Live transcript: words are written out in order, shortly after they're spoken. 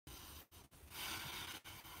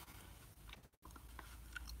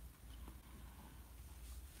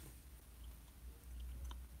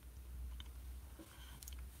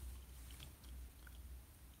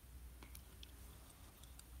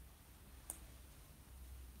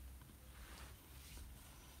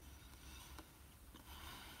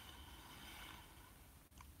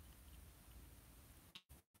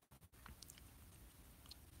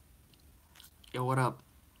Yo, what up?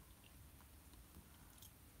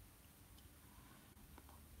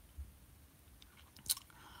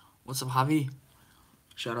 What's up, Javi?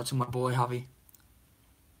 Shout out to my boy, Javi.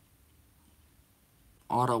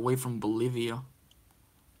 All the way from Bolivia.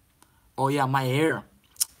 Oh yeah, my hair.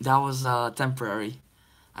 That was temporary.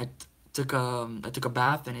 I took a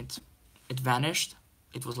bath and it vanished.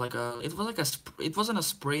 It wasn't a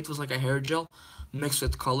spray, it was like a hair gel mixed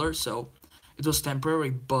with color, so it was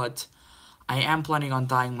temporary, but I am planning on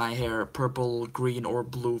dyeing my hair purple, green, or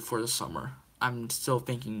blue for the summer. I'm still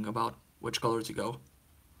thinking about which color to go.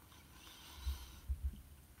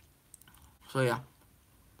 So yeah.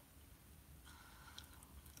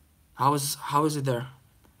 How is it there?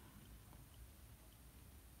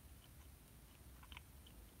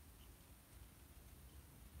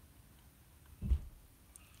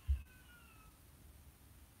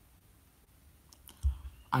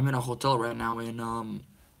 I'm in a hotel right now in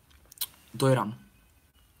Doiran.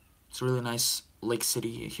 It's a really nice lake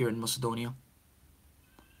city here in Macedonia.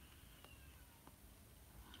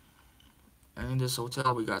 And in this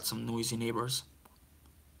hotel, we got some noisy neighbors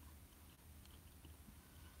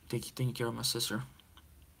taking care of my sister.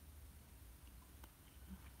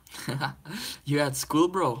 You had school,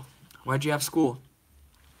 bro? Why'd you have school?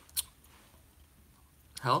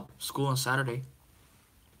 Hell, school on Saturday.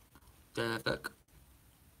 The fuck?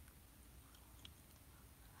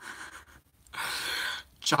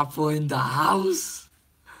 Chapo in the house.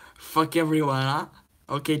 Fuck everyone, huh?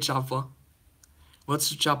 Okay, Chapo.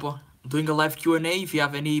 What's Chapo? Doing a live Q&A. If you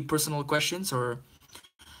have any personal questions or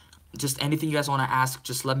just anything you guys want to ask,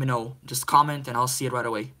 just let me know. Just comment and I'll see it right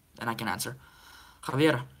away and I can answer.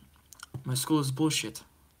 Javier, my school is bullshit.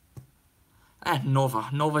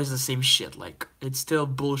 Nova is the same shit. Like, it's still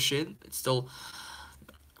bullshit.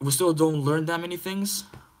 We still don't learn that many things.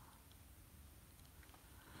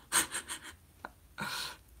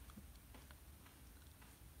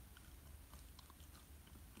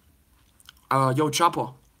 Yo,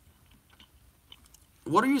 Chapo,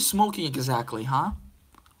 what are you smoking exactly, huh?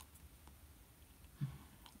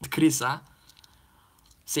 Chris, huh?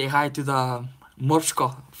 Say hi to the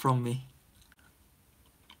Mochko from me.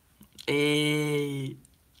 Hey,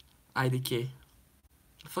 IDK.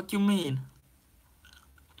 The fuck you mean?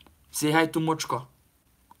 Say hi to Mochko.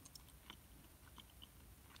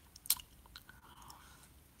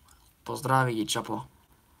 Pozdravi, Chapo.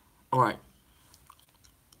 Alright.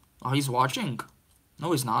 Oh, he's watching?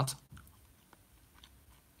 No, he's not.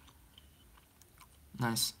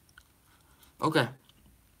 Nice. Okay.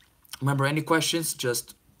 Remember, any questions,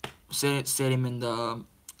 just say them in the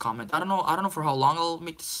comment. I don't know for how long I'll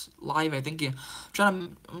make this live. I think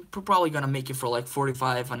I'm probably gonna make it for like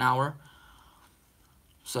 45 an hour.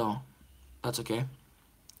 So, that's okay.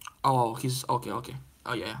 Oh, he's okay, okay.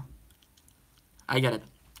 Oh yeah, yeah. I get it.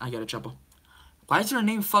 I get it, Chapo. Why is your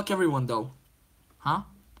name fuck everyone though? Huh?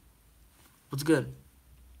 What's good?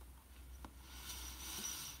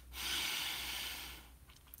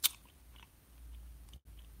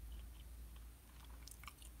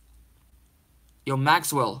 Yo,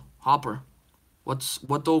 Maxwell, Hopper. What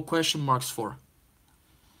the question marks for?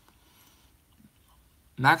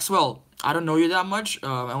 Maxwell, I don't know you that much.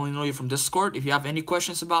 I only know you from Discord. If you have any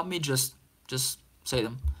questions about me, just say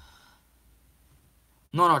them.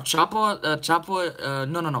 No, no, Chapo.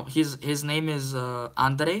 No, no, no. His name is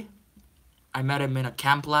Andre. I met him in a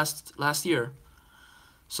camp last year.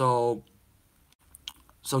 So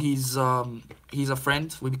he's a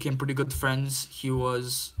friend. We became pretty good friends.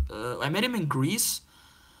 I met him in Greece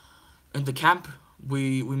in the camp.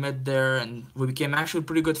 We met there and we became actually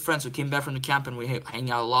pretty good friends. We came back from the camp and we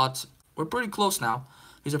hang out a lot. We're pretty close now.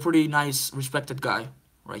 He's a pretty nice, respected guy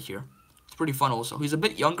right here. It's pretty fun also. He's a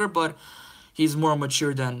bit younger, but he's more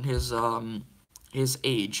mature than his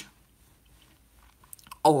age.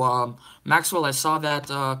 Oh, Maxwell, I saw that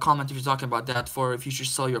comment if you're talking about that for if you should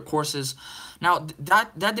sell your courses. Now,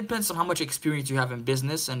 that depends on how much experience you have in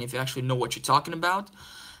business and if you actually know what you're talking about,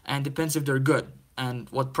 and depends if they're good and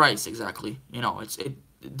what price exactly.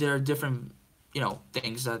 There are different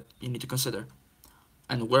things that you need to consider.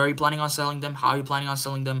 And where are you planning on selling them? How are you planning on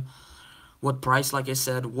selling them? What price? Like I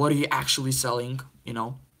said, what are you actually selling?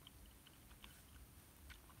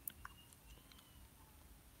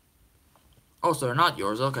 Oh, so they're not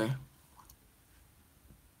yours. Okay.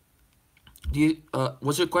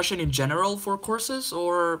 Was your question in general for courses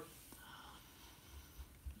or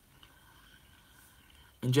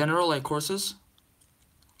in general like courses?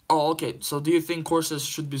 Oh, okay. So do you think courses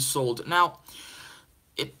should be sold? Now,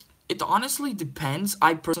 it it honestly depends.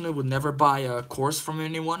 I personally would never buy a course from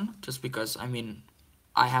anyone just because, I mean,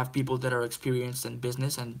 I have people that are experienced in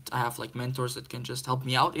business, and I have like mentors that can just help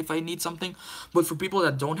me out if I need something. But for people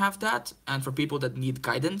that don't have that, and for people that need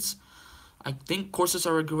guidance, I think courses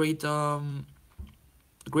are a great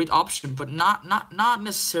option, but not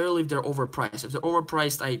necessarily if they're overpriced. If they're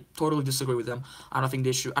overpriced, I totally disagree with them. I don't think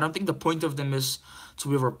they should. I don't think the point of them is to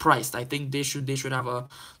be overpriced. I think they should have a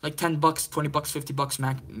like $10, $20,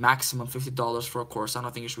 $50 maximum $50 for a course. I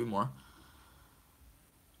don't think it should be more.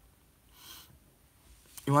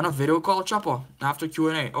 You want a video call, Chapo? After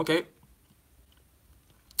Q&A. Okay.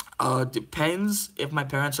 Depends. If my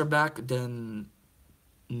parents are back, then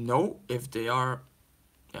no. If they are,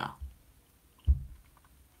 yeah.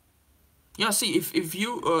 Yeah, see,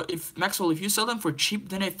 if Maxwell, if you sell them for cheap,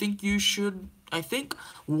 then I think you should. I think,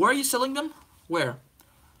 where are you selling them? Where?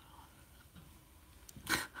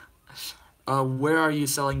 Where are you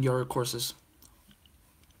selling your courses?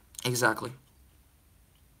 Exactly.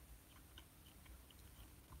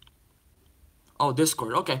 Oh,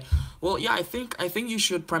 Discord. Okay. Well, yeah, I think you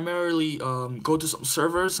should primarily go to some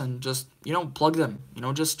servers and just plug them.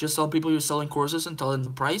 Just tell people you're selling courses and tell them the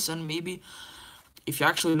price, and maybe if you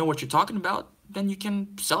actually know what you're talking about, then you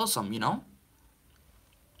can sell some.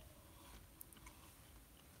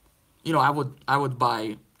 I would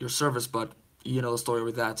buy your service, but you know the story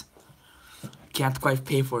with that. Can't quite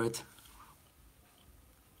pay for it.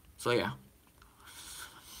 So yeah,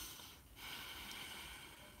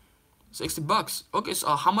 $60. Okay,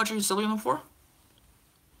 so how much are you selling them for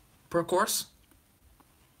per course?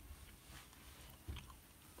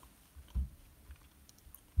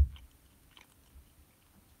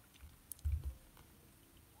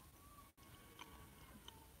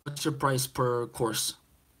 What's your price per course?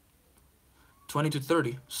 20 to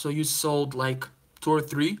 30. So you sold like two or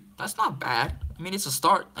three. That's not bad. I mean, it's a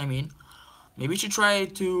start. I mean, maybe you should try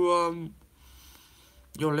to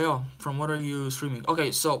Yo, Leo, from what are you streaming?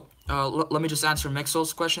 Okay, so let me just answer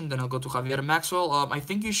Maxwell's question, then I'll go to Javier and Maxwell. I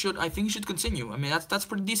think you should continue. I mean, that's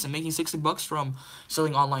pretty decent, making $60 from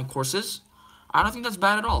selling online courses. I don't think that's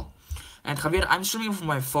bad at all. And Javier, I'm streaming from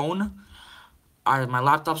my phone. My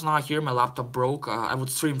laptop's not here. My laptop broke. I would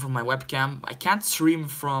stream from my webcam. I can't stream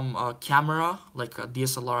from a camera like a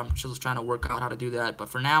DSLR. I'm just trying to work out how to do that. But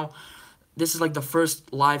for now, this is like the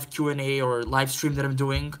first live Q&A or live stream that I'm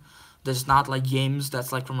doing. There's not like games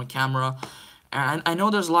that's like from a camera. And I know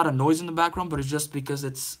there's a lot of noise in the background, but it's just because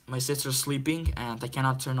it's my sister sleeping and I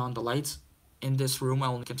cannot turn on the lights in this room. I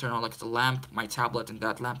only can turn on like the lamp, my tablet, and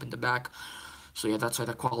that lamp in the back. So yeah, that's why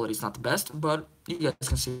the quality is not the best, but you guys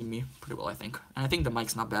can see me pretty well, I think. And I think the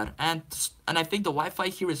mic's not bad. And I think the Wi-Fi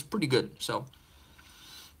here is pretty good, so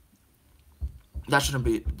that shouldn't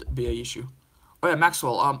be a issue. Oh yeah,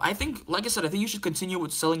 Maxwell. I think, like I said, I think you should continue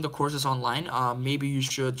with selling the courses online. Maybe you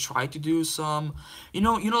should try to do some,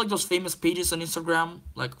 like those famous pages on Instagram,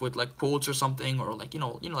 like with like quotes or something, or like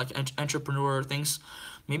like entrepreneur things.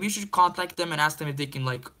 Maybe you should contact them and ask them if they can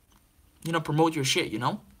like, promote your shit.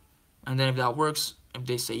 And then if that works, if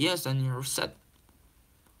they say yes, then you're set.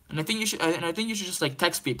 And I think you should just like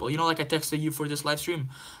text people. Like I texted you for this live stream.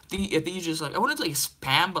 I think you just like, I wouldn't like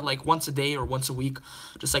spam, but like once a day or once a week,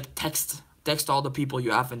 just like text all the people you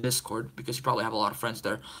have in Discord, because you probably have a lot of friends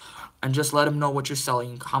there, and just let them know what you're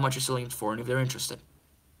selling, how much you're selling it for, and if they're interested.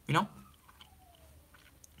 You know.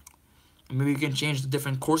 And maybe you can change the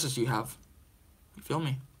different courses you have. You feel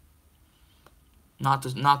me? Not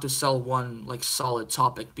to sell one like solid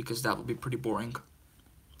topic, because that would be pretty boring.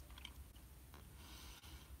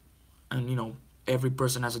 And every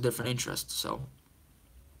person has a different interest, so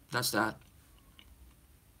that's that.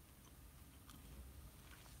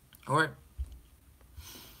 All right.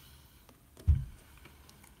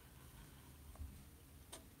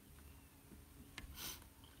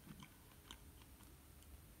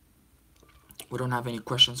 We don't have any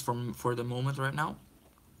questions for the moment right now.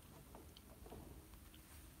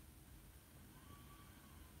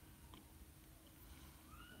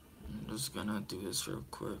 I'm just gonna do this real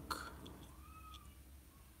quick.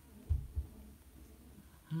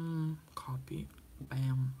 Copy.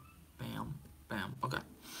 Bam. Bam. Bam. Okay.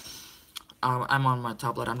 I'm on my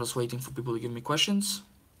tablet. I'm just waiting for people to give me questions.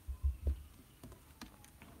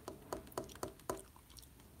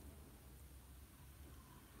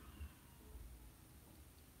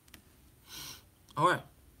 All right.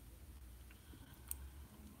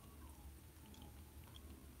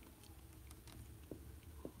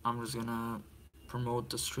 I'm just gonna promote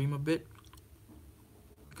the stream a bit,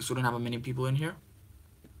 because we don't have many people in here.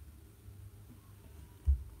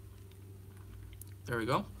 There we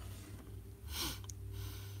go.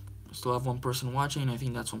 Still have one person watching, and I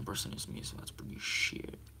think that's one person is me, so that's pretty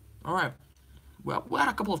shit. All right. Well, we had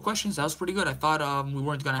a couple of questions. That was pretty good. I thought we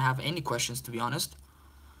weren't gonna have any questions, to be honest.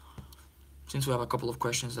 Since we have a couple of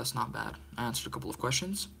questions, that's not bad. I answered a couple of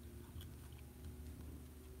questions.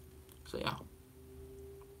 So yeah.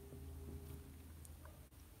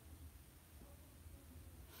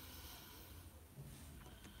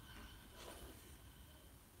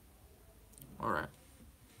 All right.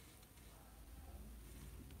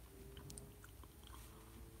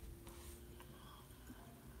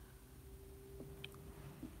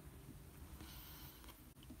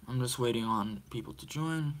 I'm just waiting on people to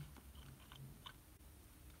join.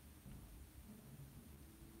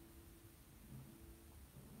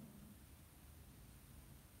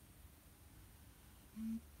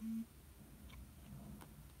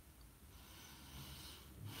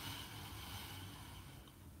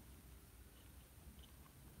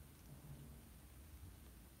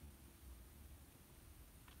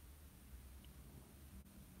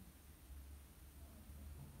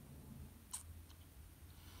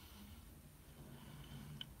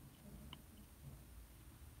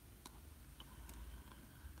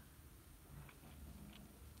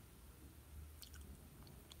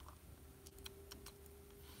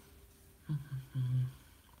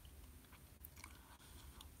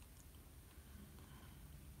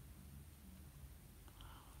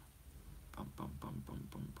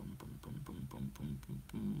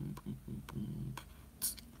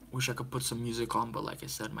 Wish I could put some music on, but like I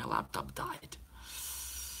said, my laptop died,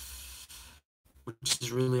 which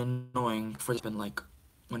is really annoying for it's been like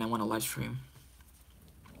when I want to live stream.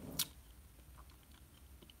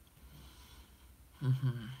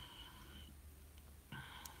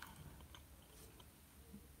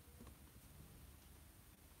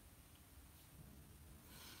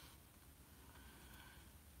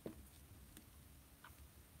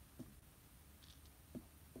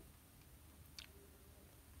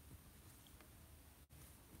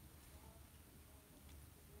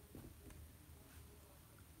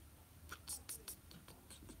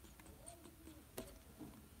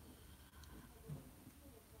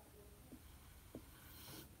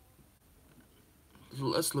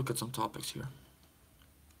 Let's look at some topics here.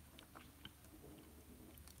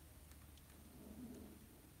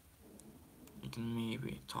 We can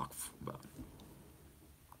maybe talk about.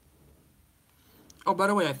 Oh, by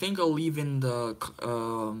the way, I think I'll leave in the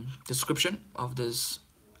description of this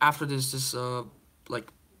after this is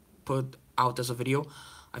like put out as a video.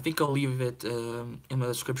 I think I'll leave it in the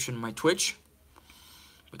description my Twitch,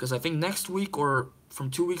 because I think next week or from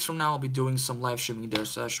 2 weeks from now I'll be doing some live streaming there,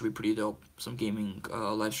 so that should be pretty dope. Some gaming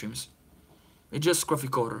live streams. It's just Scruffy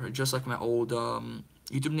Coder. It's just like my old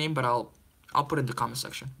YouTube name, but I'll put it in the comment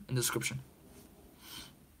section in the description.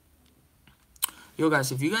 Yo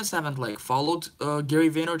guys, if you guys haven't like followed Gary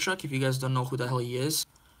Vaynerchuk, if you guys don't know who the hell he is,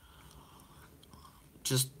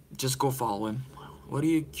 just go follow him. What are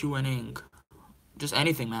you Q&Ing? Just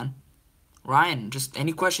anything, man. Ryan, just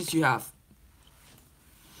any questions you have.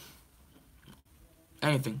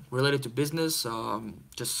 Anything related to business,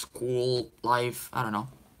 just school, life, I don't know.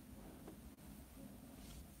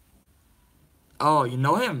 Oh, you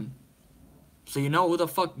know him? So you know who the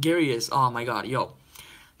fuck Gary is? Oh my god, yo.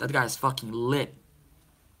 That guy's fucking lit.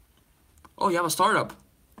 Oh, you have a startup.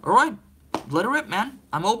 Alright. Let it rip, man.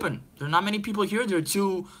 I'm open. There are not many people here. There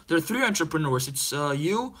are 3 entrepreneurs. It's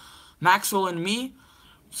you, Maxwell, and me.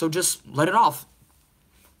 So just let it off.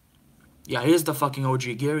 Yeah, he is the fucking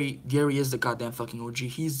OG. Gary is the goddamn fucking OG.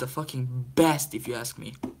 He's the fucking best, if you ask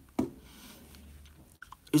me.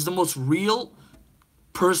 He's the most real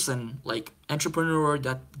person, like, entrepreneur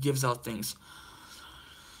that gives out things.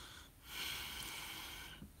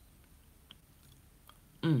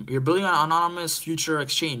 You're building an anonymous future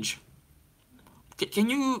exchange. Can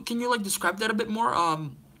you like describe that a bit more?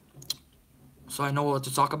 So I know what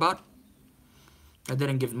to talk about. I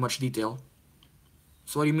didn't give much detail.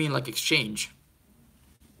 So what do you mean, like exchange?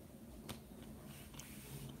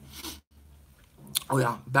 Oh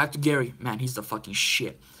yeah, back to Gary. Man, he's the fucking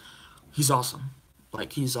shit. He's awesome.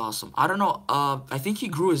 Like he's awesome. I don't know. I think he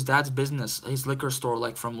grew his dad's business, his liquor store,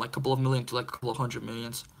 like from like a couple of million to like a couple of hundred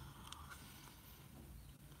millions.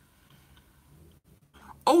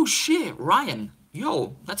 Oh shit, Ryan.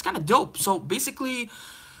 Yo, that's kind of dope. So basically,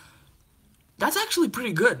 that's actually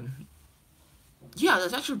pretty good. Yeah,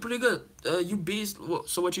 that's actually pretty good. You based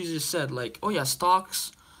so what you just said, like, oh yeah,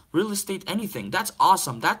 stocks, real estate, anything. That's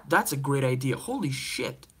awesome. That's a great idea. Holy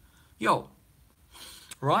shit, yo,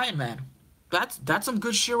 Ryan, man, that's some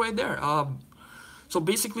good shit right there. So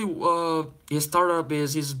basically, his startup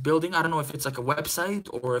is he's building. I don't know if it's like a website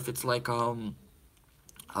or if it's like an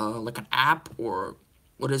app or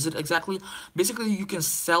What is it exactly? Basically, you can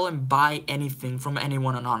sell and buy anything from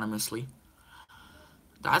anyone anonymously.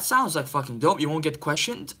 That sounds like fucking dope. You won't get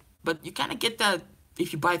questioned, but you kind of get that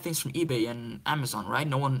if you buy things from eBay and Amazon, right?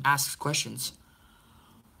 No one asks questions.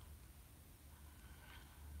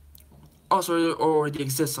 Oh, so it already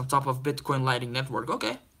exists on top of Bitcoin Lightning Network.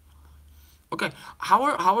 Okay, okay. How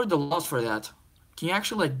are the laws for that? Can you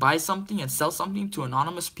actually like buy something and sell something to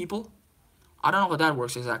anonymous people? I don't know how that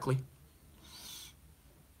works exactly.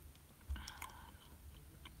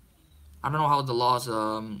 I don't know how the laws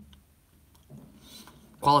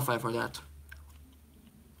qualify for that.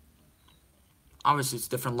 Obviously, it's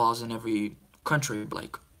different laws in every country.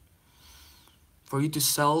 Like for you to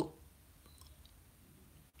sell,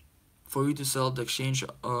 the exchange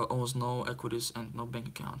owns no equities and no bank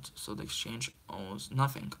account, so the exchange owns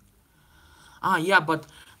nothing. Ah, yeah, but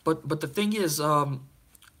the thing is,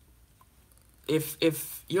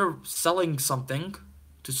 if you're selling something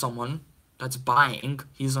to someone that's buying,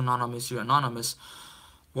 he's anonymous, you're anonymous.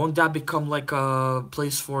 Won't that become like a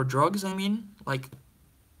place for drugs? I mean, like,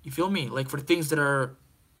 you feel me? Like for things that are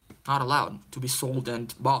not allowed to be sold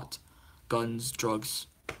and bought, guns, drugs,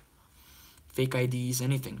 fake IDs,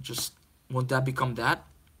 anything. Just won't that become that?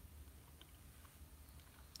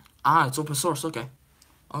 Ah, it's open source. Okay,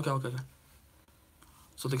 okay.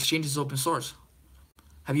 So the exchange is open source.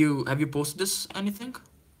 Have you posted this anything?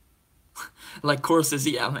 Like courses,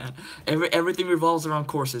 yeah, man. Everything revolves around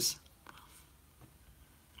courses.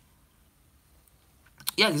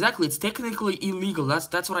 Yeah, exactly. It's technically illegal.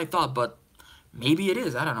 That's what I thought, but maybe it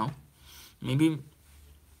is. I don't know. Maybe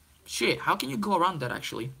shit. How can you go around that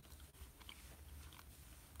actually?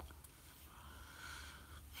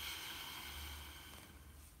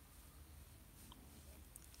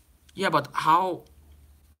 Yeah, but how?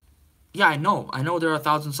 Yeah, I know. I know there are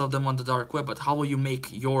thousands of them on the dark web, but how will you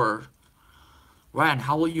make your Ryan?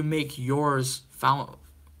 How will you make yours found?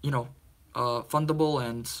 You know, fundable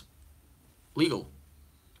and legal?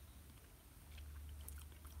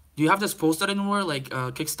 Do you have this posted anywhere, like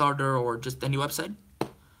Kickstarter or just any website?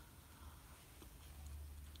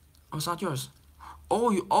 Oh, it's not yours.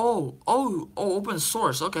 Open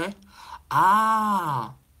source. Okay.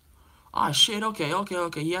 Ah, shit. Okay.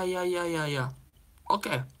 Yeah.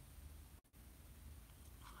 Okay.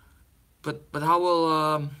 But how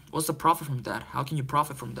will what's the profit from that? How can you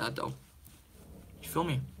profit from that though? You feel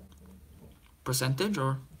me? Percentage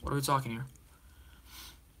or what are we talking here?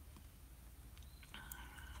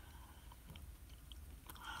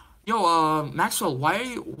 Yo, Maxwell,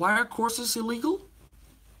 why are courses illegal?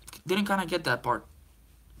 Didn't kind of get that part.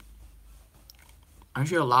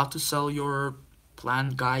 Aren't you allowed to sell your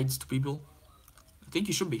plan guides to people? I think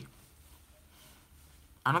you should be.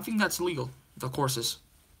 I don't think that's illegal. The courses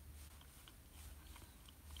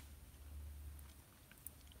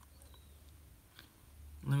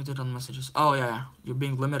limited on messages. Oh yeah, you're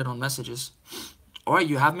being limited on messages. All right,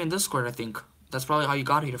 you have me in Discord. I think that's probably how you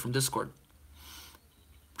got here from Discord.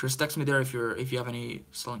 Just text me there if you have any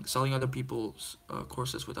selling other people's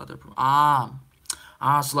courses with other.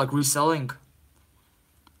 So like reselling.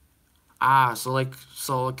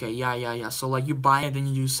 Okay, yeah. So like you buy it, then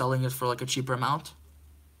you selling it for like a cheaper amount.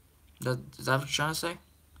 Is that what you're trying to say?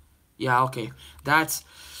 Yeah, okay. That's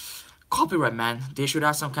copyright, man. They should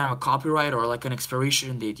have some kind of a copyright or like an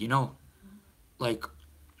expiration date. Like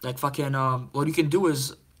fucking. What you can do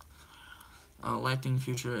is Lightning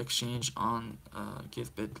Future Exchange on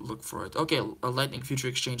GiveBit. Look for it. Okay, Lightning Future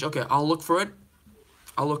Exchange. Okay, I'll look for it.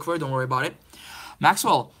 Don't worry about it.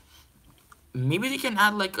 Maxwell, maybe they can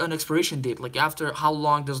add like an expiration date. Like after how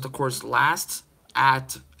long does the course last?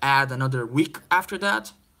 Add another week after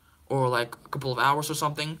that, or like a couple of hours or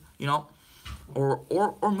something.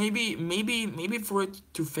 Or maybe for it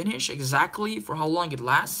to finish exactly for how long it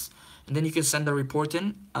lasts, and then you can send a report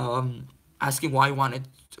in, asking why you want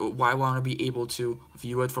to be able to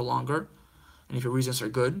view it for longer, and if your reasons are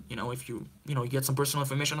good, if you get some personal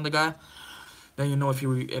information on the guy, then if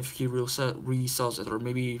he resells it, or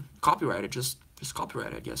maybe copyright it, just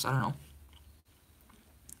copyright it, I guess. I don't know.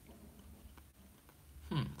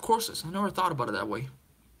 Courses, I never thought about it that way.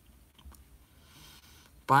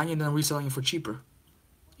 Buying it and then reselling it for cheaper.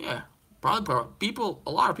 Yeah, probably people.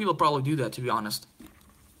 A lot of people probably do that, to be honest.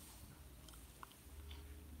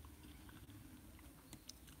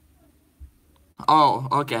 Oh,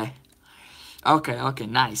 okay,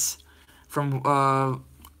 nice. From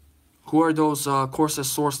who are those courses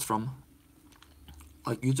sourced from?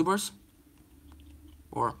 Like YouTubers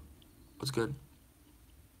or what's good?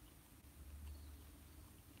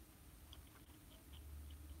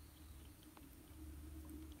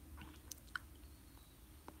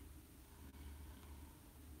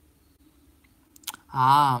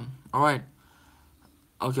 Ah, all right.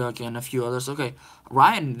 Okay, okay, and a few others. Okay,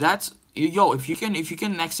 Ryan, that's yo. If you can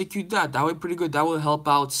execute that, that would be pretty good. That will help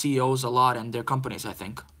out CEOs a lot and their companies. I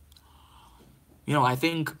think. I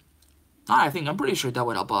think. Not I think. I'm pretty sure that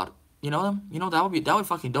would help out. You know them. That would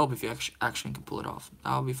fucking dope if you actually can pull it off.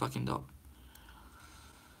 That would be fucking dope.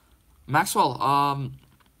 Maxwell,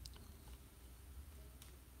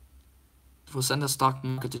 if we send the stock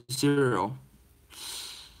market to zero,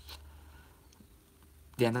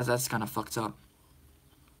 yeah, that's kind of fucked up,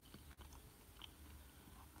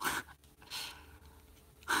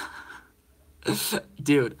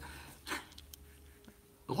 dude.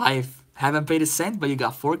 Life haven't paid a cent, but you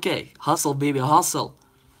got 4K. Hustle, baby, hustle.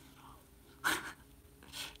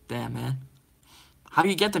 Damn, man. How do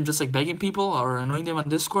you get them? Just like begging people or annoying them on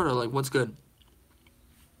Discord or like what's good?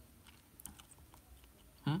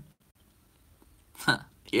 Hmm?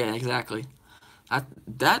 Yeah, exactly.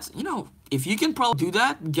 That's if you can probably do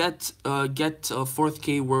that, get a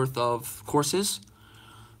 4K worth of courses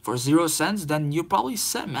for 0 cents, then you're probably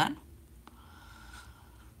set, man.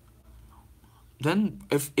 Then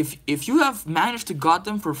if you have managed to got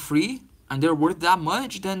them for free and they're worth that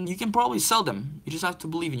much, then you can probably sell them. You just have to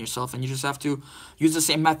believe in yourself and you just have to use the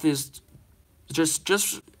same methods,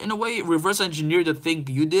 just in a way reverse engineer the thing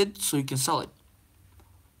you did so you can sell it.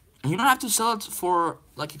 And you don't have to sell it for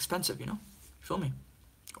like expensive. Feel me?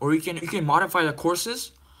 Or you can modify the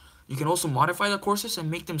courses. You can also modify the courses and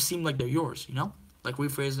make them seem like they're yours. Like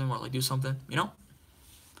rephrase them or like do something.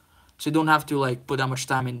 So you don't have to like put that much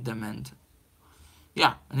time in them, and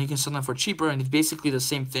yeah, and you can sell them for cheaper, and it's basically the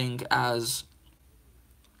same thing as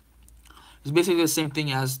where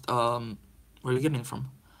you're getting it from.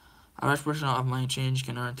 Average person of money change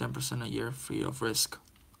can earn 10% a year free of risk.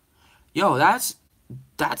 Yo, that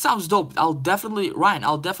sounds dope. I'll definitely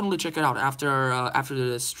check it out after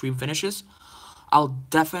the stream finishes. I'll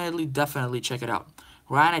definitely check it out.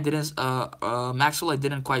 Ryan, Maxwell, I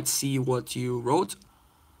didn't quite see what you wrote,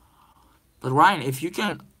 but Ryan, if you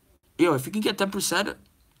can get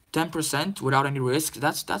 10% without any risk,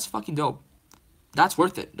 that's fucking dope. That's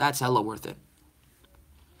worth it. That's hella worth it.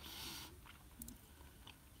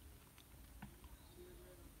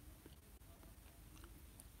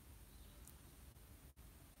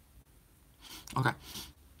 Okay.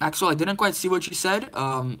 Maxwell, I didn't quite see what you said.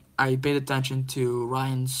 I paid attention to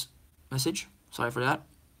Ryan's message. Sorry for that.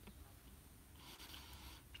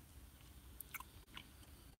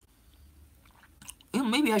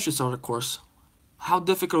 Maybe I should start a course. How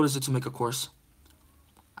difficult is it to make a course?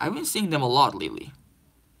 I've been seeing them a lot lately.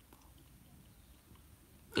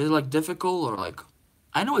 Is it like difficult or like?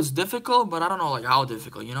 I know it's difficult, but I don't know like how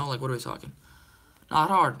difficult. Like what are we talking? Not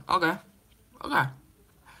hard. Okay. Okay.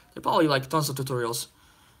 There probably like tons of tutorials.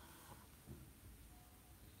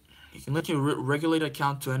 You can link your regulated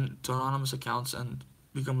account to anonymous accounts and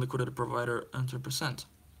become liquidity provider and 10%.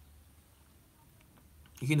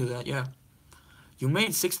 You can do that, yeah. You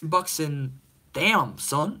made 60 bucks in. Damn,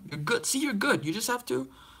 son, you're good. See, you're good. You just have to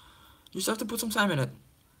put some time in it.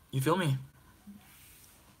 You feel me?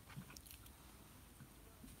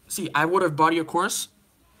 See, I would have bought your course,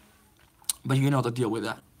 but you know the deal with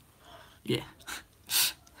that. Yeah.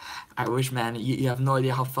 I wish, man. You have no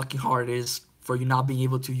idea how fucking hard it is for you not being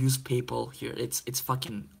able to use PayPal here. It's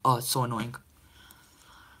fucking it's so annoying.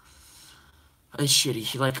 It's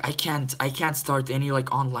shitty. Like I can't start any like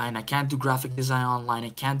online. I can't do graphic design online. I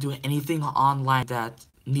can't do anything online that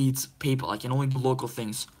needs PayPal. I can only do local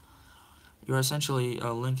things. You're essentially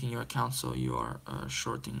linking your account, so you are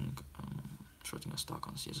shorting a stock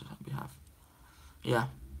on CS's behalf. Yeah,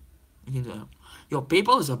 you can do that. Yo,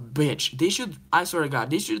 PayPal is a bitch. They should. I swear to God,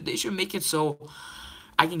 they should make it so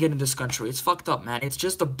I can get in this country. It's fucked up, man. It's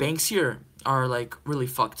just the banks here are like really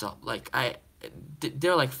fucked up. Like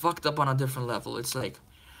they're like fucked up on a different level. It's like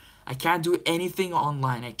I can't do anything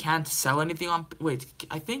online. I can't sell anything on. Wait,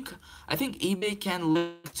 I think eBay can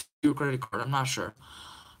link to your credit card. I'm not sure.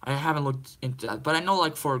 I haven't looked into that, but I know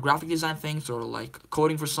like for graphic design things or like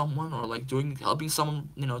coding for someone or like doing helping someone,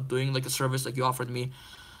 doing like a service like you offered me,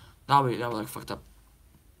 that would like fucked up.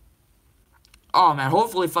 Oh man,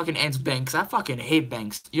 hopefully it fucking ends banks. I fucking hate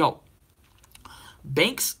banks. Yo,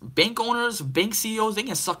 bank owners, bank CEOs, they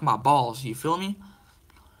can suck my balls. You feel me?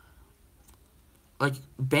 Like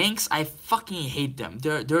banks, I fucking hate them.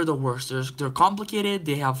 They're the worst. They're complicated.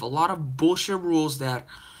 They have a lot of bullshit rules that,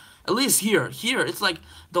 at least here, it's like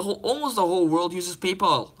almost the whole world uses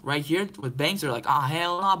PayPal. Right here with banks, they're like, ah,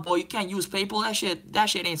 hell nah, boy, you can't use PayPal. That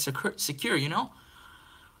shit ain't secure.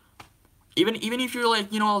 Even if you're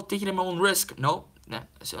like, taking my own risk. No, no,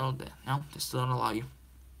 they still don't allow you.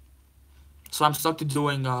 So I'm stuck to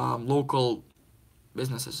doing local.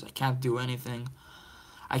 businesses. I can't do anything.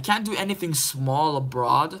 I can't do anything small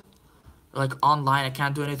abroad, like online. I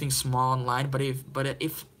can't do anything small online. But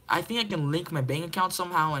if I think I can link my bank account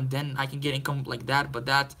somehow, and then I can get income like that. But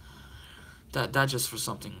that's just for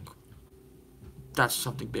something. That's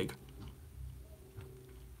something big.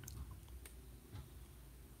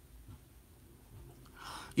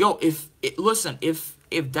 Yo, listen, if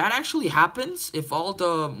that actually happens, if all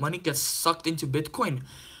the money gets sucked into Bitcoin,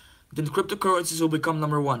 then cryptocurrencies will become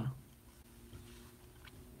number one.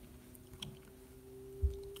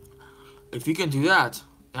 If you can do that,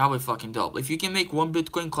 that would be fucking dope. If you can make one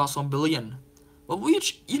Bitcoin cost 1 billion, well,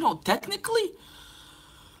 which technically,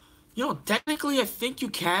 I think you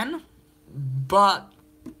can, but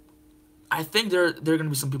I think there are gonna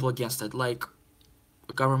be some people against it, like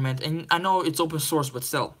the government, and I know it's open source, but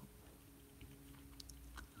still.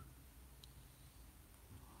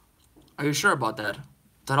 Are you sure about that?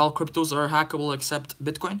 That all cryptos are hackable except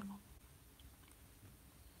Bitcoin?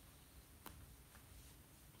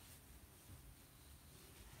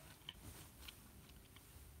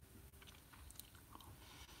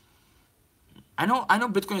 I know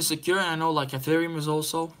Bitcoin is secure, and I know like Ethereum is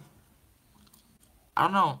also. I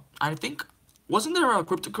don't know. I think wasn't there a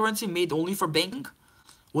cryptocurrency made only for banking?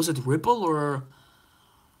 Was it Ripple or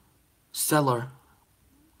Stellar?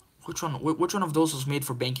 Which one? Which one of those was made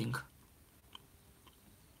for banking?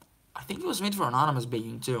 I think it was made for anonymous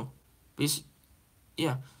banking too. Bas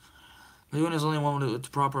yeah, Bitcoin is only one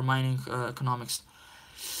with proper mining economics.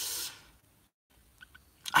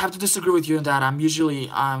 I have to disagree with you on that. I'm usually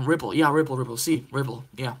Ripple. Yeah, Ripple. See, Ripple.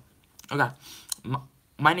 Yeah. Okay. M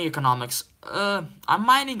Mining economics. I'm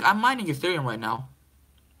mining Ethereum right now.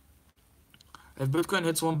 If Bitcoin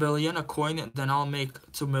hits 1 billion a coin, then I'll make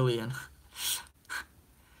 2 million.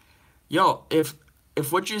 Yo, if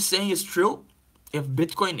what you're saying is true, if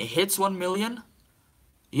Bitcoin hits 1 million,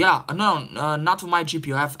 yeah, no, not with my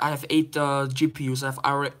GPU. I have eight GPUs. I have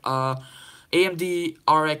AMD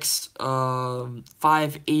RX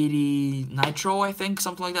 580 Nitro, I think,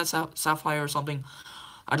 something like that, Sapphire or something.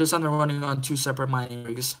 I just have them running on two separate mining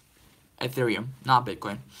rigs. Ethereum, not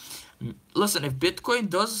Bitcoin. Listen, if Bitcoin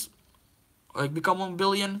does like become 1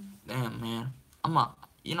 billion, damn man, I'm not.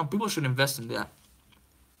 People should invest in that.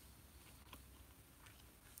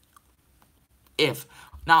 If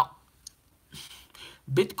now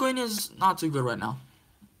Bitcoin is not too good right now.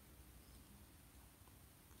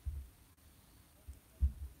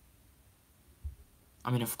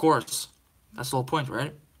 I mean, of course, that's the whole point,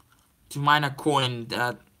 right? To mine a coin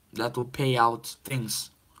that will pay out things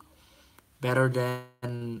better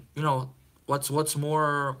than what's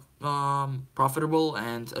more profitable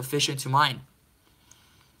and efficient to mine.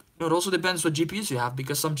 It also depends what GPUs you have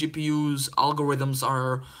because some GPUs algorithms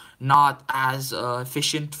are not as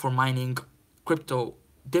efficient for mining crypto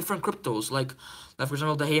different cryptos like for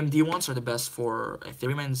example the AMD ones are the best for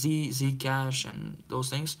Ethereum and Zcash and those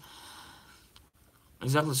things.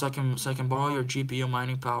 Exactly, so I can borrow your GPU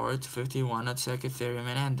mining power to 51 at sec Ethereum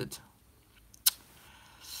and end it.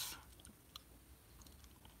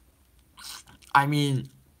 I mean,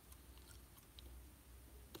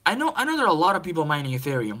 I know there are a lot of people mining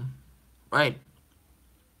Ethereum, right?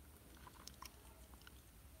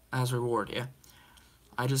 As reward, yeah.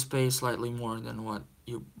 I just pay slightly more than what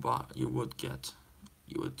you would get.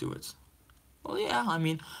 You would do it. Well, yeah, I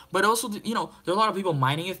mean, but also, there are a lot of people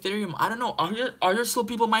mining Ethereum. I don't know. Are there still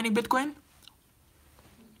people mining Bitcoin?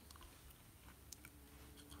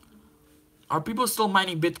 Are people still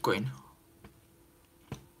mining Bitcoin?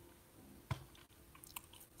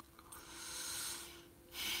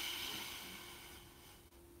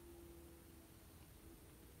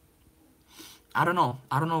 I don't know.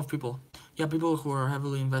 I don't know if people. Yeah, people who are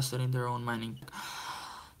heavily invested in their own mining.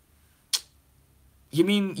 You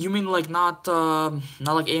mean like not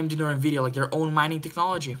like AMD or Nvidia, like their own mining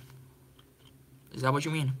technology? Is that what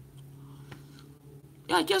you mean?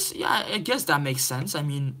 Yeah, I guess that makes sense. I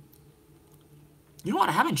mean, you know what?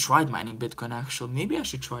 I haven't tried mining Bitcoin actually. Maybe I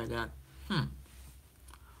should try that. Hmm.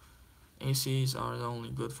 ACs are the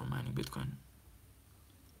only good for mining Bitcoin.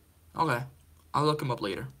 Okay, I'll look them up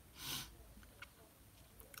later.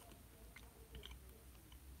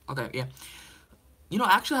 Okay, yeah.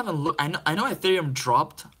 Actually, I haven't looked. I know Ethereum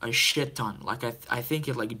dropped a shit ton. Like I think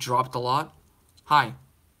it like dropped a lot. Hi,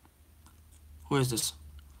 who is this?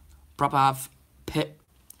 Prabhav, P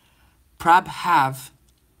Prabhav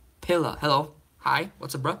Pilla. Hello. Hi.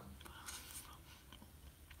 What's up, bro?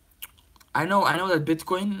 I know that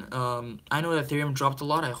Bitcoin. I know that Ethereum dropped a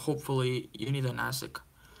lot. I hopefully you need an ASIC.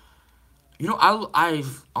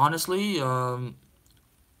 I've honestly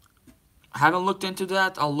I haven't looked into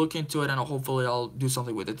that. I'll look into it and hopefully I'll do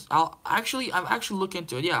something with it. I've actually looked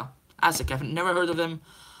into it. Yeah, ASIC. I've never heard of them,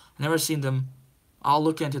 never seen them. I'll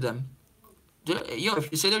look into them. Yo,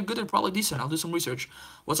 if you say they're good, they're probably decent. I'll do some research.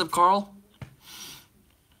 What's up, Carl?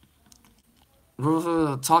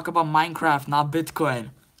 Talk about Minecraft, not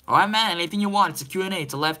Bitcoin. All right, man. Anything you want. It's a Q&A.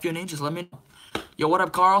 It's a live Q&A. Just let me know. Yo, what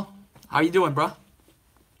up, Carl? How you doing, bro?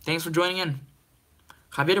 Thanks for joining in.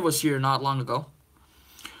 Javier was here not long ago.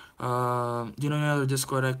 Do you know any other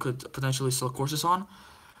Discord I could potentially sell courses on?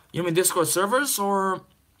 You mean Discord servers, or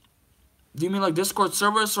do you mean like Discord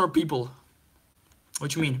servers or people?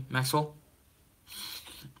 What you mean, Maxwell?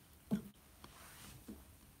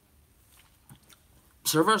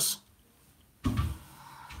 Servers?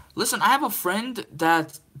 Listen, I have a friend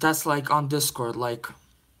that's like on Discord, like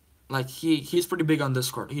he's pretty big on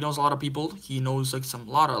Discord. He knows a lot of people. He knows like some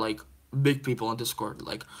lot of like big people on Discord,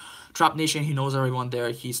 like Trap Nation. He knows everyone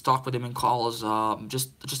there. He's talked with him in calls.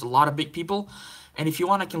 Just a lot of big people. And if you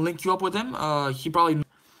want, I can link you up with him. He probably.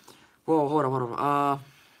 Whoa, hold on.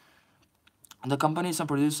 The companies that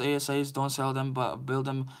produce ASAs don't sell them, but build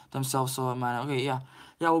them themselves. So man, okay, yeah,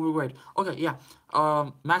 yeah, will be great. Okay, yeah.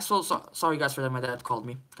 Maxwell. Sorry guys for that. My dad called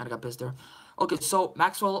me. Kind of got pissed there. Okay, so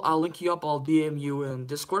Maxwell, I'll link you up. I'll DM you in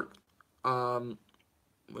Discord. Um,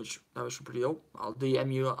 which that was pretty dope. I'll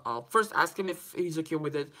DM you. I'll first ask him if he's okay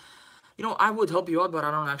with it. You know, I would help you out, but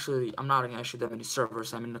I'm not in actually that many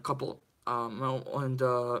servers. I'm in a couple. Well, in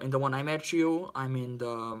the one I met you, I'm in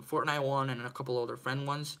the Fortnite one and a couple other friend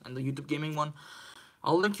ones, and the YouTube gaming one.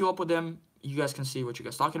 I'll link you up with them. You guys can see what you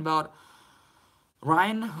guys talking about.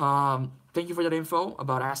 Ryan, thank you for that info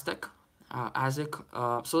about Aztec,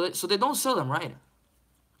 ASIC. So they don't sell them, right?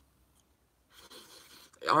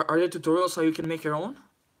 Are there tutorials how you can make your own?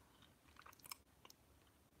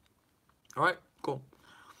 All right, cool.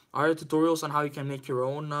 Are there tutorials on how you can make your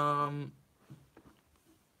own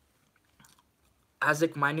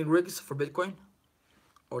ASIC mining rigs for Bitcoin?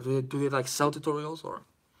 Or do they like sell tutorials or?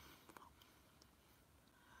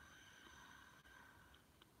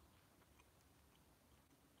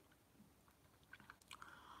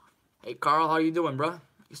 Hey Carl, how you doing, bro?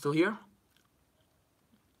 You still here?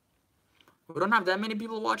 We don't have that many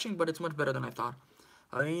people watching, but it's much better than I thought.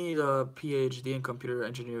 I need a PhD in computer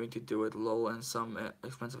engineering to do it, low and some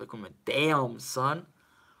expensive equipment. Damn, son.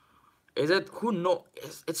 Is it? Who know?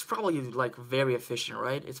 It's probably like very efficient,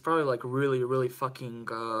 right? It's probably like really, really fucking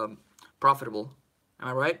profitable. Am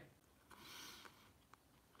I right?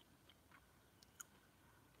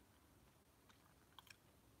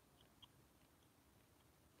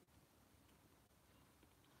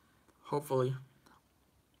 Hopefully.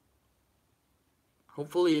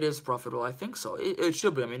 Hopefully it is profitable. I think so. It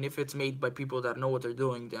should be. I mean, if it's made by people that know what they're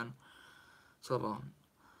doing, then so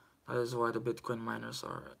that is why the Bitcoin miners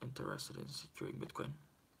are interested in securing Bitcoin.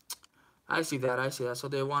 I see that. I see that. So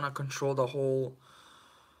they want to control the whole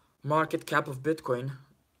market cap of Bitcoin.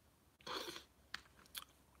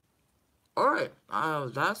 All right.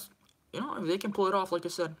 That's if they can pull it off, like I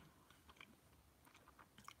said.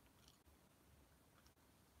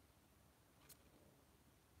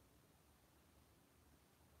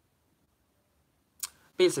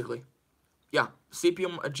 Basically, yeah.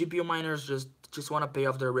 GPU miners just want to pay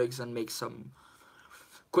off their rigs and make some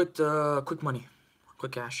quick money,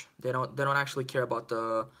 quick cash. They don't actually care about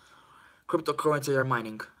the cryptocurrency they're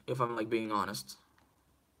mining. If I'm like being honest,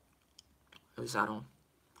 at least I don't.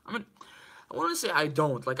 I mean, I want to say I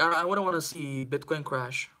don't. Like I wouldn't want to see Bitcoin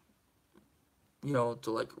crash.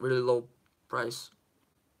 To like really low price.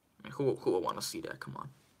 I mean, who would want to see that? Come on.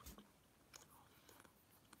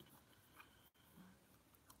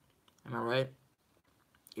 Am I right?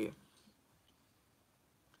 Yeah.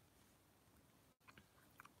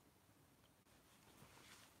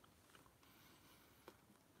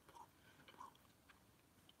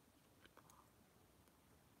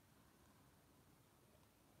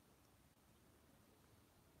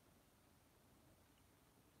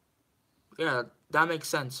 Yeah, that makes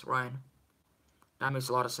sense, Ryan. That makes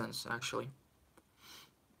a lot of sense, actually.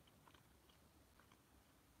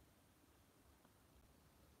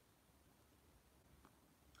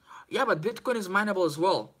 Yeah, but Bitcoin is mineable as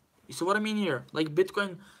well. You see what I mean here? Like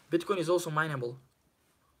Bitcoin is also mineable,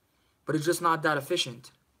 but it's just not that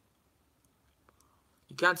efficient.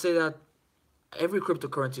 You can't say that every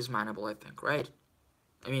cryptocurrency is mineable, I think, right?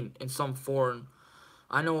 I mean, in some form.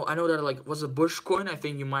 I know that like was a Bush coin. I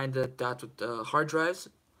think you mined that with hard drives.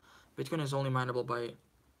 Bitcoin is only mineable by.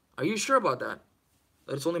 Are you sure about that?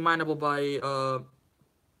 That it's only mineable by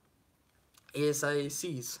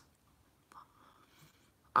ASICs.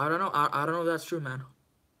 I don't know. I don't know if that's true, man.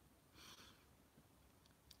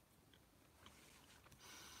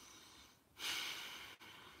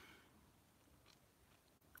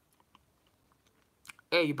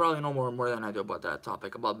 yeah, you probably know more than I do about that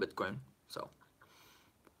topic about Bitcoin. So,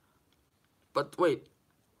 but wait,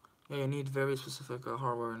 yeah, you need very specific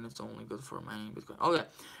hardware, and it's only good for mining Bitcoin. Okay,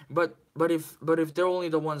 but if they're only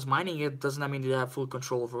the ones mining it, doesn't that mean they have full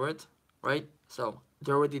control over it, right? So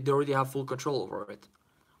they already have full control over it.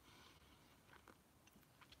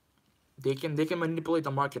 They can manipulate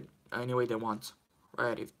the market any way they want,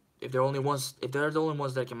 right? If they're the only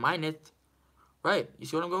ones that can mine it, right? You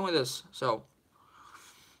see what I'm going with this? So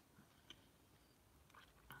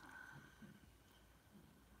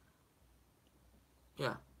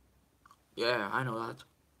yeah, yeah, I know that,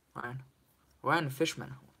 Ryan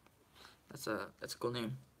Fishman. That's a cool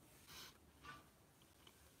name.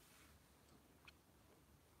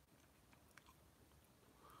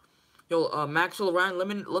 Yo, Maxwell, Ryan,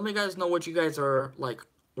 let me guys know what you guys are like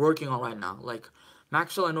working on right now. Like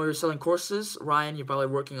Maxwell, I know you're selling courses. Ryan, you're probably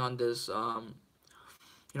working on this.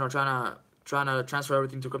 Trying to transfer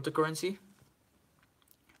everything to cryptocurrency.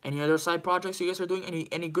 Any other side projects you guys are doing?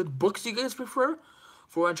 Any good books you guys prefer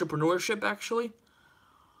for entrepreneurship actually?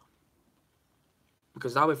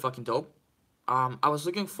 Because that would be fucking dope. I was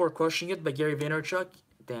looking for Crushing It by Gary Vaynerchuk.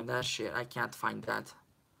 Damn that shit, I can't find that.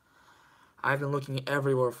 I've been looking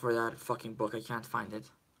everywhere for that fucking book. I can't find it.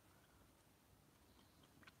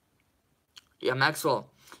 Yeah, Maxwell,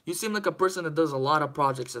 you seem like a person that does a lot of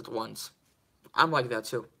projects at once. I'm like that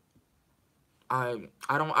too. I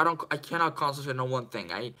cannot concentrate on one thing.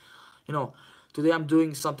 You know, today I'm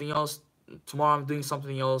doing something else, tomorrow I'm doing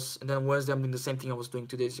something else, and then Wednesday I'm doing the same thing I was doing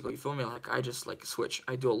 2 days ago. You feel me? Like I just like switch.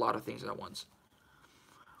 I do a lot of things at once.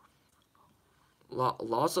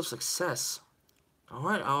 Laws of success. All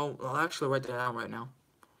right, I'll actually write that down right now.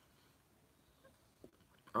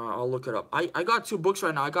 I'll look it up. I got two books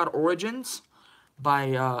right now. I got Origins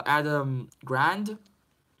by Adam Grant, and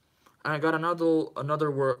I got another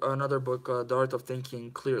book, The Art of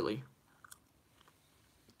Thinking Clearly.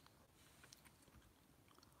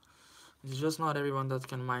 It's just not everyone that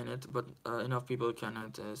can mine it, but enough people can.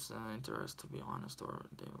 It is interest, to be honest, or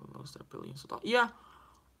they will lose their billions of dollars. Yeah,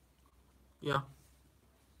 yeah.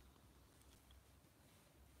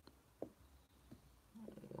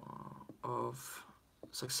 Law of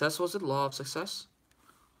success, was it? Law of success?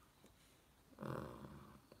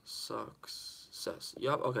 Success.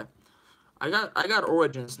 Yep. Okay. I got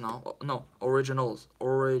origins now. No, originals.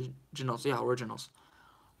 Yeah, originals.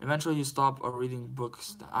 Eventually, you stop reading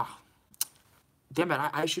books. Damn it!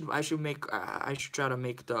 I should try to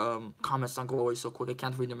make the comments not go away so quick. I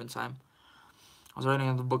can't read them in time. I was writing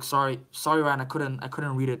in the book. Sorry, Ryan. I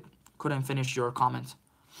couldn't read it. Couldn't finish your comment.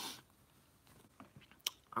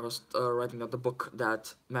 I was writing out the book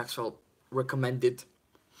that Maxwell recommended.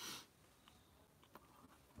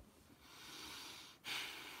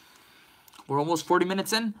 We're almost 40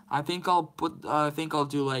 minutes in. I think I'll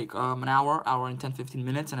do like an hour and 10, 15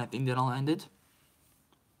 minutes, and I think then I'll end it.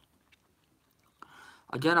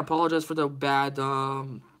 Again, apologize for the bad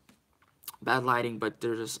lighting, but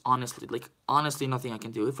there's just honestly nothing I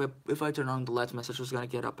can do. If I turn on the lights, my sister's gonna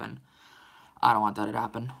get up, and I don't want that to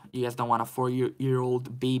happen. You guys don't want a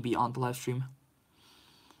 4-year-old baby on the live stream.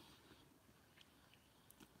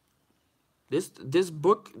 This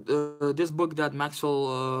book that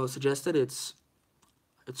Maxwell suggested, it's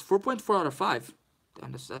 4.4 out of 5,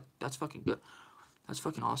 and that's fucking good. That's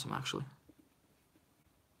fucking awesome, actually.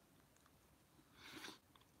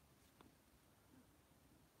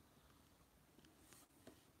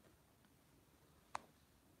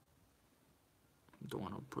 Don't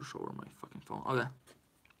want to push over my fucking phone. Okay.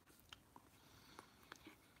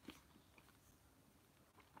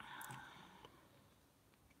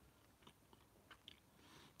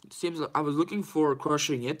 It seems like I was looking for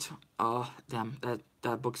Crushing It. Damn,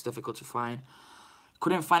 that book's difficult to find.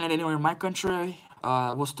 Couldn't find it anywhere in my country.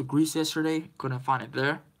 Was to Greece yesterday. Couldn't find it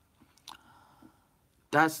there.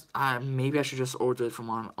 That's maybe I should just order it from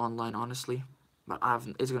online, honestly. But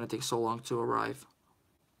it's gonna take so long to arrive.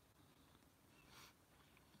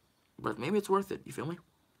 But maybe it's worth it. You feel me?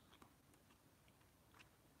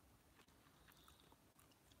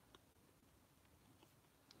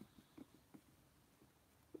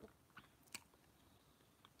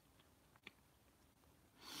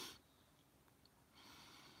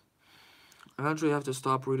 Eventually, you have to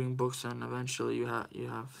stop reading books, and eventually, you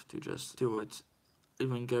have to just do it.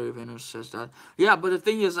 Even Gary Vaynerchuk says that. Yeah, but the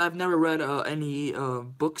thing is, I've never read any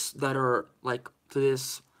books that are like to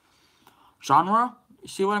this genre. You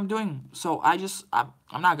see what I'm doing? So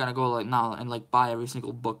I'm not gonna go like now and like buy every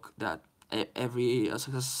single book that every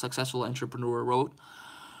successful entrepreneur wrote.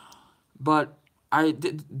 But I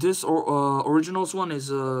did this originals one is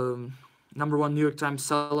 #1 New York Times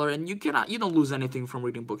seller, and you don't lose anything from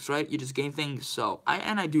reading books, right? You just gain things. So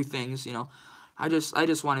I do things, you know. I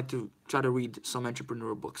just wanted to try to read some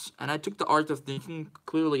entrepreneur books, and I took The Art of Thinking.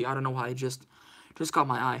 Clearly, I don't know why, it just caught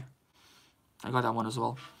my eye. I got that one as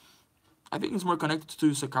well. I think it's more connected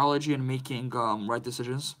to psychology and making right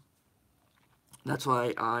decisions. That's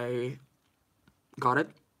why I got it.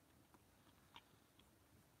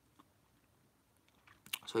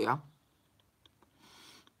 So yeah.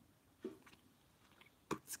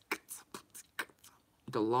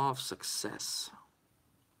 The Law of Success.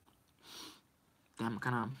 Damn,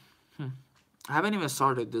 kind of. I haven't even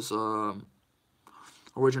started this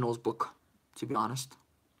originals book, to be honest.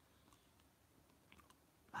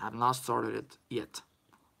 I have not started it yet.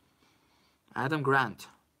 Adam Grant.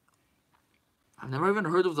 I've never even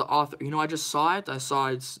heard of the author. You know, I just saw it. I saw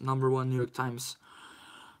it's #1 New York Times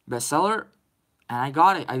bestseller, and I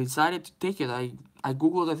got it. I decided to take it. I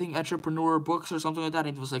googled, I think, entrepreneur books or something like that,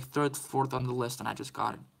 and it was like third, fourth on the list, and I just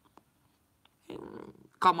got it. It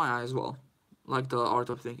caught my eye as well, like The Art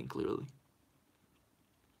of Thinking, clearly.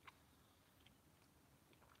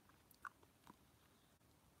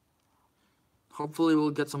 Hopefully,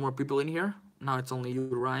 we'll get some more people in here. Now it's only you,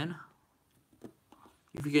 Ryan.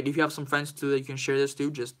 If you have some friends too that you can share this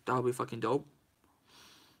to, just that'll be fucking dope.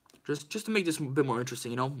 Just to make this a bit more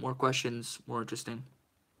interesting, you know, more questions, more interesting.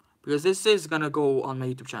 Because this is gonna go on my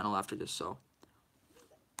YouTube channel after this, so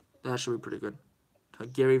that should be pretty good.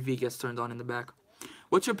 Gary V gets turned on in the back.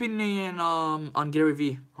 What's your opinion on Gary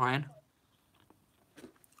V, Ryan?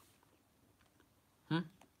 Hmm?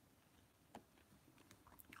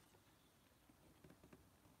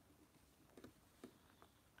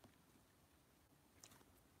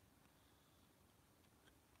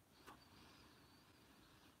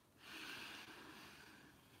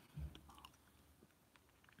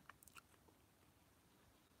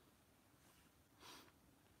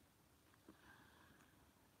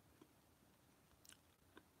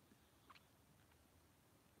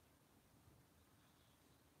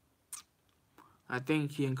 I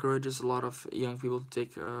think he encourages a lot of young people to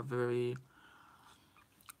take a very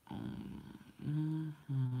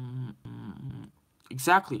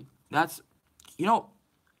exactly. That's, you know,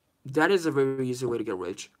 that is a very easy way to get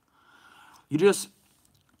rich. You just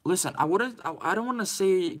listen. I don't want to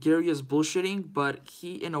say Gary is bullshitting, but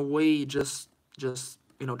he in a way just just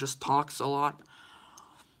talks a lot,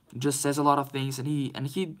 just says a lot of things, and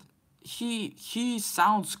he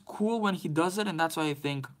sounds cool when he does it, and that's why I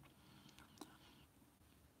think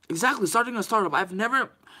exactly starting a startup.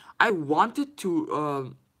 I wanted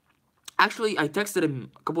to. Actually, I texted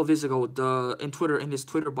him a couple of days ago. In Twitter, in his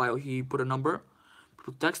Twitter bio, he put a number.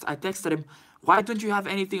 I texted him, why don't you have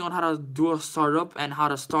anything on how to do a startup and how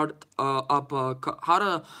to start up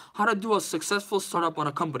how to do a successful startup on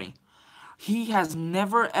a company? He has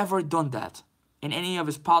never ever done that in any of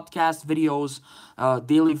his podcast videos,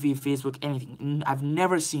 daily V, Facebook, anything. I've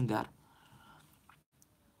never seen that.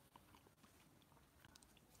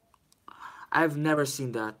 I've never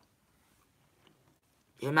seen that.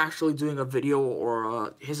 Him actually doing a video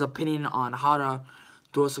or his opinion on how to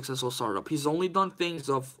do a successful startup. He's only done things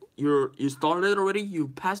of you started already, you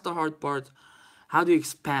passed the hard part. How do you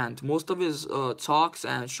expand? Most of his talks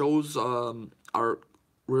and shows are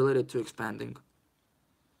related to expanding,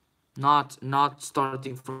 not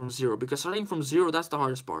starting from zero. Because starting from zero, that's the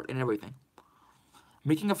hardest part in everything.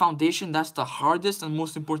 Making a foundation, that's the hardest and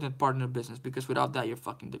most important part in a business. Because without that, you're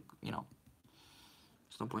fucking, there's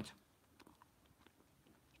no point.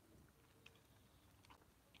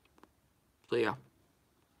 So yeah,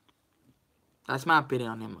 that's my opinion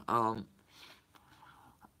on him.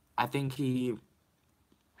 I think he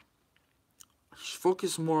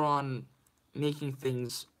focus more on making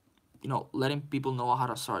things, letting people know how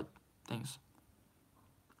to start things,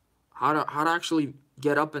 how to actually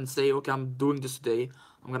get up and say, okay, I'm doing this today.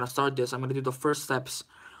 I'm gonna start this. I'm gonna do the first steps,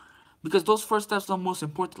 because those first steps are most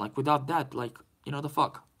important. Like without that, like the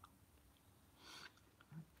fuck.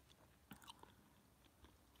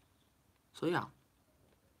 So yeah.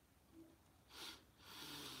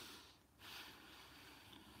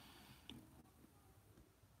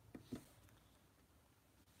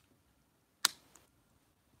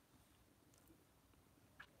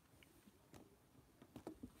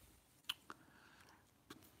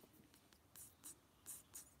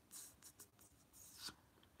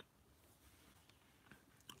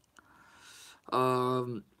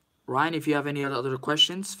 Um, Ryan, if you have any other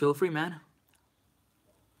questions, feel free, man.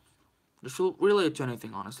 Just relate to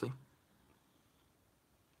anything, honestly.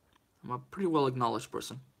 I'm a pretty well acknowledged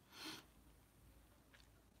person,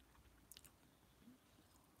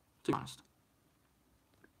 to be honest.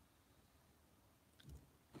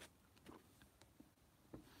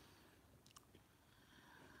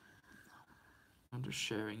 I'm just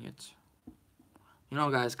sharing it. You know,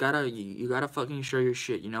 guys, you gotta fucking share your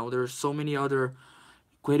shit. You know, there's so many other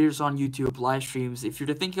creators on YouTube, live streams. If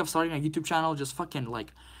you're thinking of starting a YouTube channel, just fucking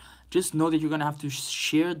like, just know that you're gonna have to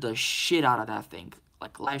share the shit out of that thing.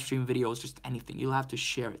 Like live stream videos, just anything. You'll have to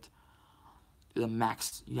share it to the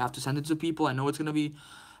max. You have to send it to people. I know it's gonna be,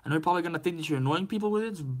 I know you're probably gonna think that you're annoying people with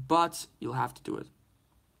it, but you'll have to do it.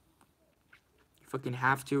 You fucking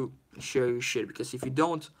have to share your shit, because if you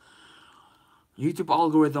don't, YouTube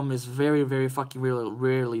algorithm is very, very fucking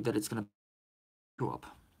rarely that it's gonna go up.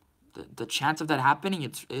 The chance of that happening,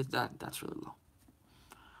 that's really low.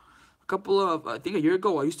 A couple of, I think a year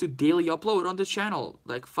ago, I used to daily upload on this channel,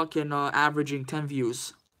 like fucking averaging 10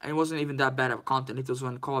 views. And it wasn't even that bad of content. It was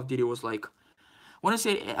when Call of Duty was like,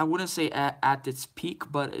 I wouldn't say at its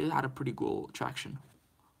peak, but it had a pretty cool traction.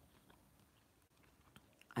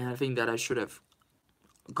 And I think that I should have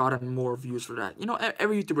gotten more views for that. You know,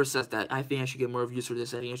 every YouTuber says that. I think I should get more views for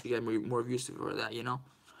this. I think I should get more views for that, you know?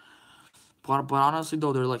 But honestly,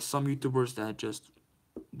 though, there are like some YouTubers that just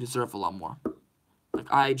deserve a lot more.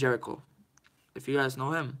 Like Jericho. If you guys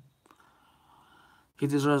know him, he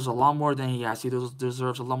deserves a lot more than he has. He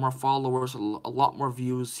deserves a lot more followers, a lot more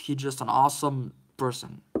views. He's just an awesome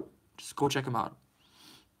person. Just go check him out.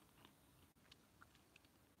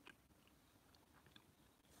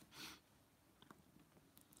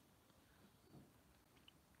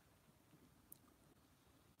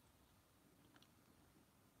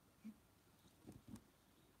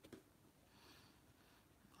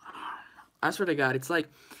 I swear to God, it's like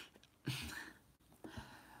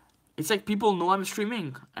people know I'm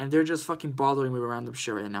streaming and they're just fucking bothering me with random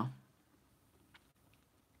shit right now.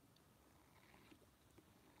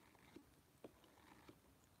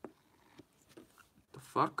 The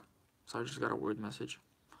fuck? So I just got a weird message.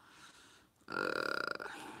 The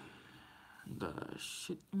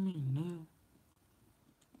shit you mean,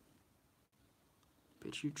 nigga?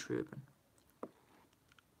 Bitch, you tripping.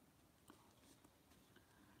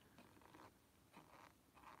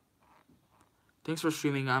 Thanks for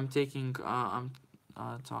streaming. I'm talking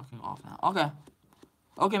off now. Okay.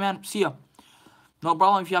 Okay, man. See ya. No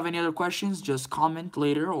problem. If you have any other questions, just comment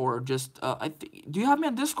later or just do you have me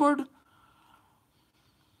on Discord?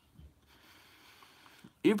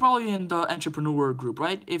 You're probably in the entrepreneur group,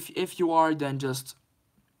 right? If you are, then just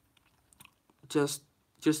just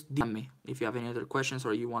DM me if you have any other questions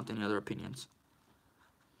or you want any other opinions.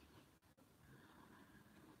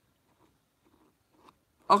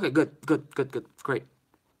 Okay, good. Great.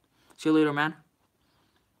 See you later, man.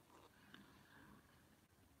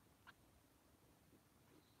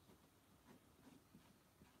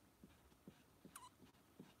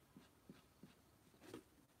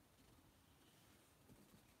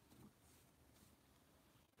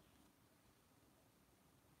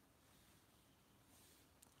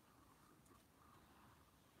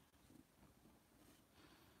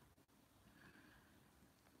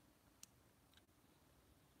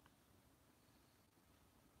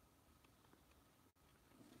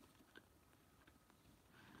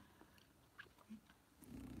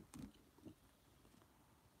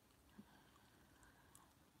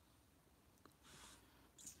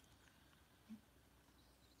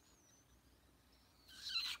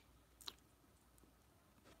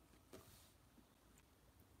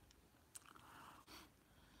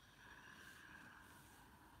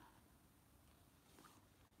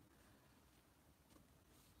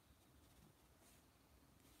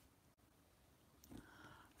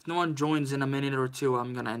 If no one joins in a minute or two,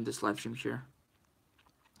 I'm gonna end this live stream here.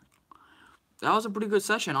 That was a pretty good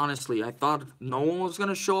session, honestly. I thought no one was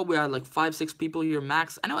gonna show up. We had like 5, 6 people here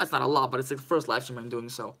max. I know that's not a lot, but it's like the first live stream I'm doing,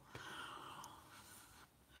 so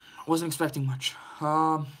wasn't expecting much.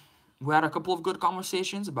 We had a couple of good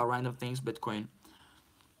conversations about random things, Bitcoin.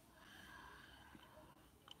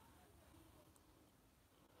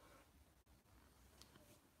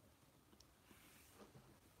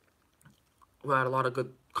 We had a lot of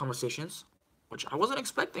good conversations, which I wasn't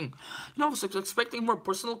expecting. You know, I was expecting more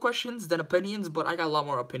personal questions than opinions, but I got a lot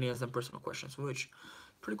more opinions than personal questions, which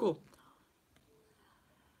pretty cool.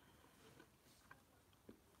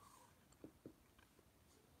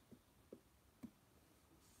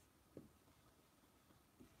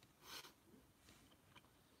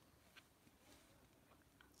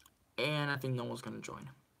 And I think no one's gonna join.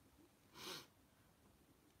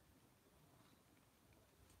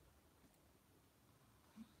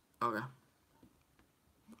 Okay.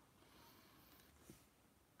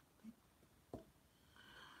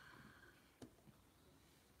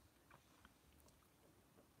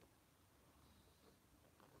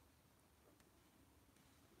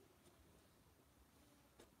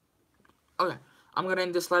 Okay. I'm gonna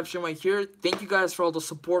end this live stream right here. Thank you guys for all the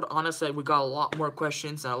support. Honestly, we got a lot more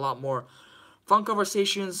questions and a lot more fun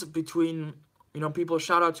conversations between people.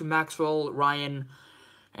 Shout out to Maxwell, Ryan,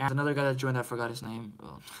 and another guy that joined. I forgot his name.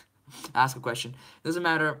 Well, ask a question. Doesn't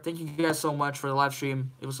matter. Thank you guys so much for the live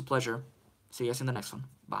stream. It was a pleasure. See you guys in the next one.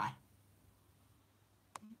 Bye.